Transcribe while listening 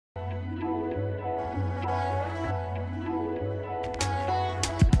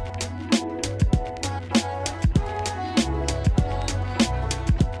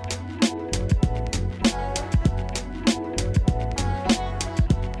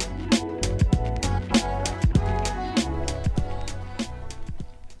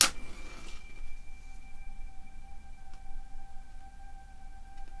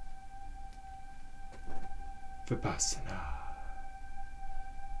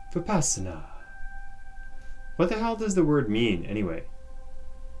Vipassana. What the hell does the word mean anyway?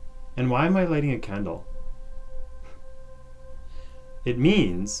 And why am I lighting a candle? It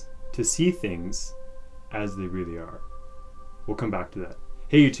means to see things as they really are. We'll come back to that.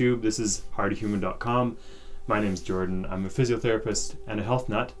 Hey YouTube, this is hardyhuman.com. My name's Jordan. I'm a physiotherapist and a health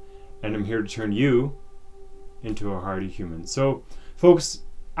nut, and I'm here to turn you into a hardy human. So, folks,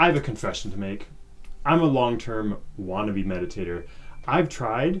 I have a confession to make. I'm a long-term wannabe meditator. I've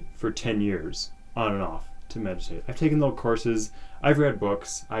tried for 10 years, on and off, to meditate. I've taken little courses, I've read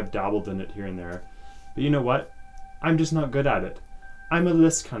books, I've dabbled in it here and there. But you know what? I'm just not good at it. I'm a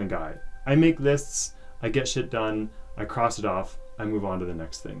list kind of guy. I make lists, I get shit done, I cross it off, I move on to the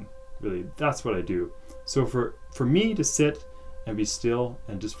next thing. Really, that's what I do. So for me to sit and be still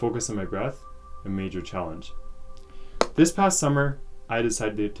and just focus on my breath, a major challenge. This past summer, I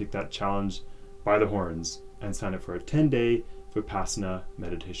decided to take that challenge by the horns and sign up for a 10-day Vipassana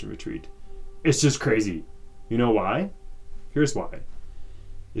meditation retreat. It's just crazy. You know why? Here's why.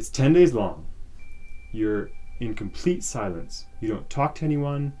 It's 10 days long. You're in complete silence. You don't talk to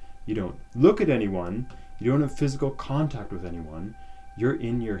anyone. You don't look at anyone. You don't have physical contact with anyone. You're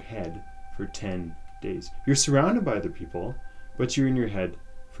in your head for 10 days. You're surrounded by other people, but you're in your head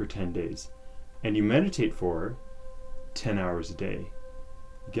for 10 days. And you meditate for 10 hours a day.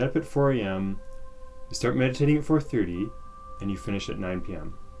 You get up at 4 a.m., you start meditating at 4:30, and you finish at 9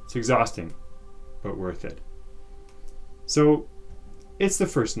 p.m. It's exhausting, but worth it. So, it's the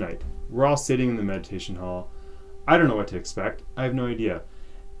first night. We're all sitting in the meditation hall. I don't know what to expect. I have no idea.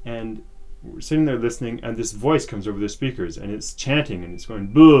 And we're sitting there listening, and this voice comes over the speakers, and it's chanting, and it's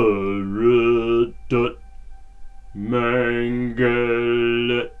going,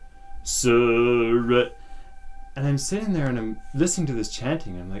 and I'm sitting there, and I'm listening to this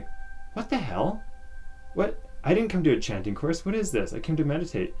chanting, and I'm like, what the hell? What? I didn't come to a chanting course. What is this? I came to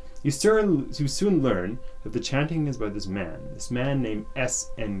meditate. You soon learn that the chanting is by this man named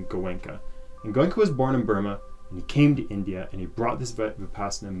S.N. Goenka. And Goenka was born in Burma, and he came to India, and he brought this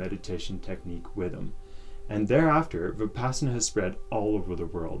Vipassana meditation technique with him. And thereafter, Vipassana has spread all over the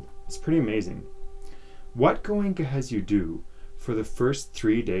world. It's pretty amazing. What Goenka has you do for the first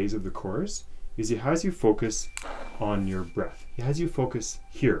 3 days of the course is he has you focus on your breath. He has you focus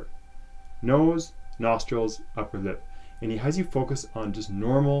here. Nose, nostrils, upper lip. And he has you focus on just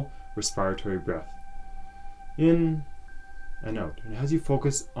normal respiratory breath. In and out. And he has you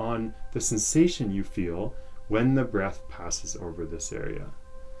focus on the sensation you feel when the breath passes over this area.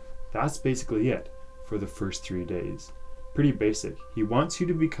 That's basically it for the first 3 days. Pretty basic. He wants you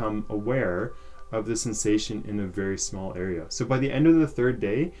to become aware of the sensation in a very small area. So by the end of the 3rd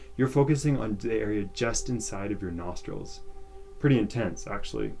day, you're focusing on the area just inside of your nostrils. Pretty intense,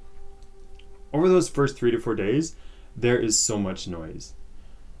 actually. Over those first 3 to 4 days, there is so much noise.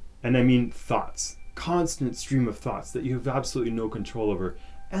 And I mean thoughts. Constant stream of thoughts that you have absolutely no control over.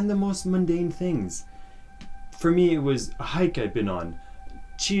 And the most mundane things. For me, it was a hike I'd been on.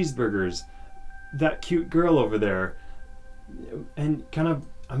 Cheeseburgers. That cute girl over there. And kind of,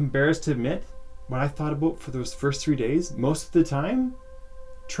 I'm embarrassed to admit, what I thought about for those first 3 days, most of the time,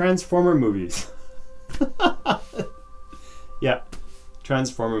 Transformer movies. Yeah,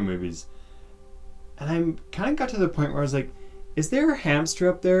 Transformer movies. And I kind of got to the point where I was like, is there a hamster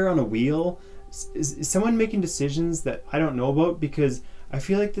up there on a wheel? Is someone making decisions that I don't know about? Because I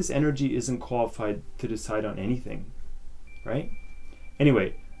feel like this energy isn't qualified to decide on anything, right?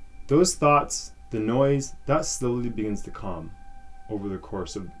 Anyway, those thoughts, the noise, that slowly begins to calm over the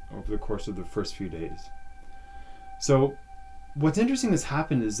course of the first few days. So what's interesting that's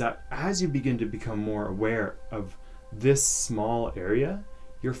happened is that as you begin to become more aware of this small area,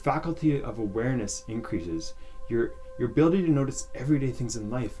 your faculty of awareness increases. Your ability to notice everyday things in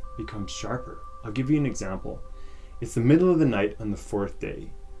life becomes sharper. I'll give you an example. It's the middle of the night on the 4th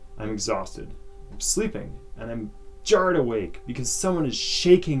day. I'm exhausted. I'm sleeping, and I'm jarred awake because someone is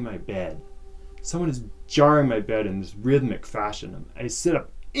shaking my bed. Someone is jarring my bed in this rhythmic fashion. I sit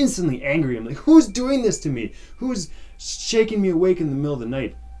up instantly angry. I'm like, who's doing this to me? Who's shaking me awake in the middle of the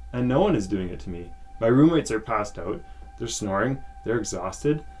night? And no one is doing it to me. My roommates are passed out. They're snoring. They're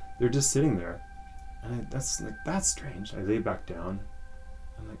exhausted. They're just sitting there. And that's strange. I lay back down.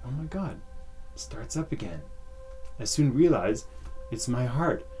 I'm like, oh my God. It starts up again. I soon realize it's my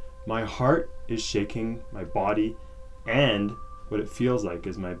heart. My heart is shaking my body, and what it feels like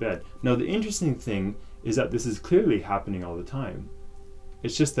is my bed. Now, the interesting thing is that this is clearly happening all the time.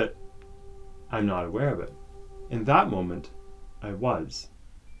 It's just that I'm not aware of it. In that moment, I was.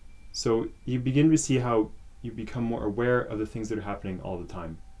 So you begin to see how you become more aware of the things that are happening all the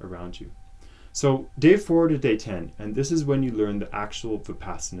time around you. So day 4 to day 10, and this is when you learn the actual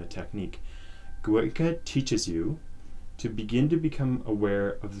Vipassana technique. Goenka teaches you to begin to become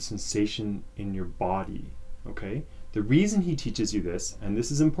aware of the sensation in your body, okay? The reason he teaches you this, and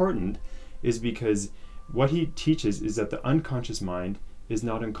this is important, is because what he teaches is that the unconscious mind is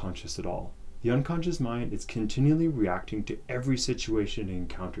not unconscious at all. The unconscious mind is continually reacting to every situation it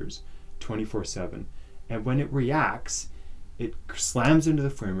encounters 24/7. And when it reacts, it slams into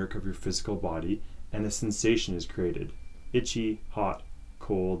the framework of your physical body and a sensation is created. Itchy, hot,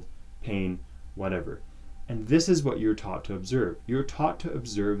 cold, pain, whatever. And this is what you're taught to observe. You're taught to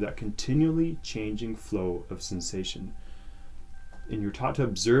observe that continually changing flow of sensation. And you're taught to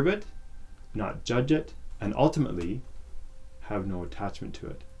observe it, not judge it, and ultimately have no attachment to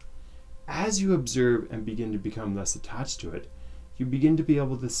it. As you observe and begin to become less attached to it, you begin to be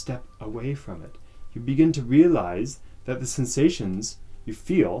able to step away from it. You begin to realize that the sensations you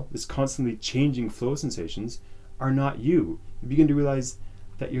feel, this constantly changing flow sensations, are not you. You begin to realize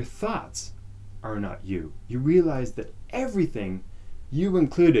that your thoughts are not you. You realize that everything, you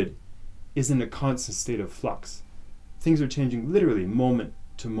included, is in a constant state of flux. Things are changing literally moment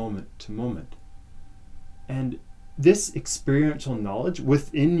to moment to moment. And this experiential knowledge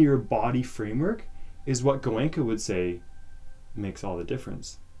within your body framework is what Goenka would say makes all the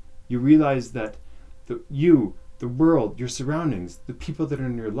difference. You realize that the world, your surroundings, the people that are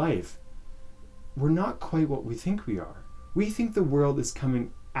in your life, we're not quite what we think we are. We think the world is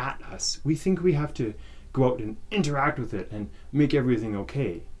coming at us. We think we have to go out and interact with it and make everything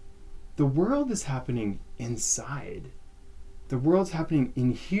okay. The world is happening inside. The world's happening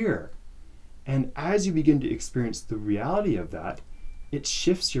in here. And as you begin to experience the reality of that, it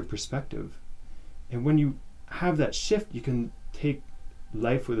shifts your perspective. And when you have that shift, you can take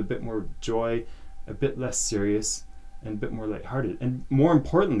life with a bit more joy, a bit less serious, and a bit more lighthearted. And more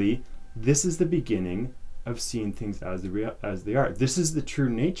importantly, this is the beginning of seeing things as they are. This is the true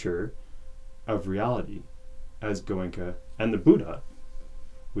nature of reality, as Goenka and the Buddha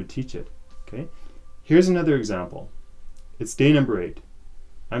would teach it. Okay? Here's another example. It's day number 8.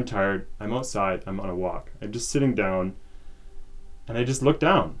 I'm tired, I'm outside, I'm on a walk. I'm just sitting down, and I just look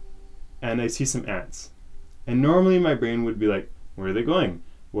down, and I see some ants. And normally my brain would be like, where are they going?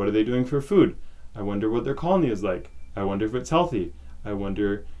 What are they doing for food? I wonder what their colony is like. I wonder if it's healthy. I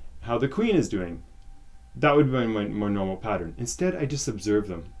wonder how the queen is doing. That would be my more normal pattern. Instead, I just observe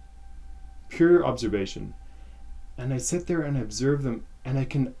them. Pure observation. And I sit there and I observe them, and I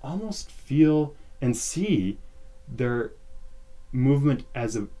can almost feel and see their movement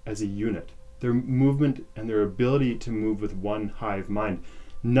as a unit. Their movement and their ability to move with one hive mind.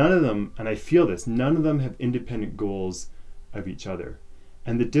 None of them, and I feel this, none of them have independent goals of each other.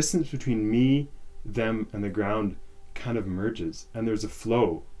 And the distance between me, them, and the ground kind of merges, and there's a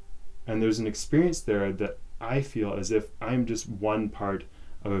flow. And there's an experience there that I feel as if I'm just one part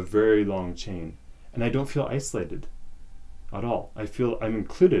of a very long chain. And I don't feel isolated at all. I feel I'm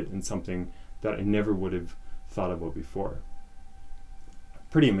included in something that I never would have thought about before.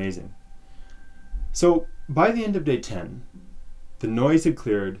 Pretty amazing. So by the end of day 10, the noise had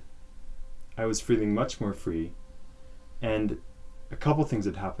cleared, I was feeling much more free, and a couple things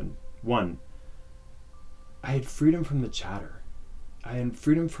had happened. One, I had freedom from the chatter. I had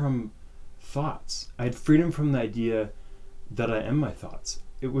freedom from thoughts. I had freedom from the idea that I am my thoughts.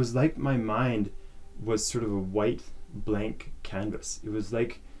 It was like my mind was sort of a white blank canvas. It was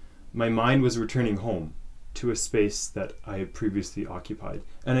like my mind was returning home to a space that I had previously occupied,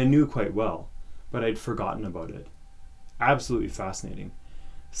 and I knew quite well, but I'd forgotten about it. Absolutely fascinating.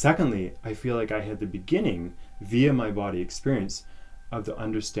 Secondly, I feel like I had the beginning, via my body experience, of the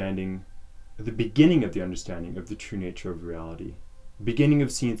understanding, the beginning of the understanding of the true nature of reality, beginning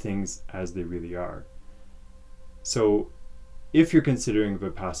of seeing things as they really are. So if you're considering a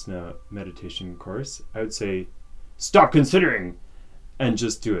Vipassana meditation course, I would say stop considering and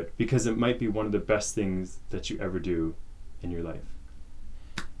just do it, because it might be one of the best things that you ever do in your life.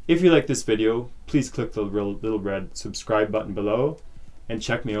 If you like this video, please click the little red subscribe button below and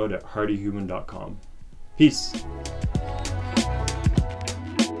check me out at hardyhuman.com. Peace.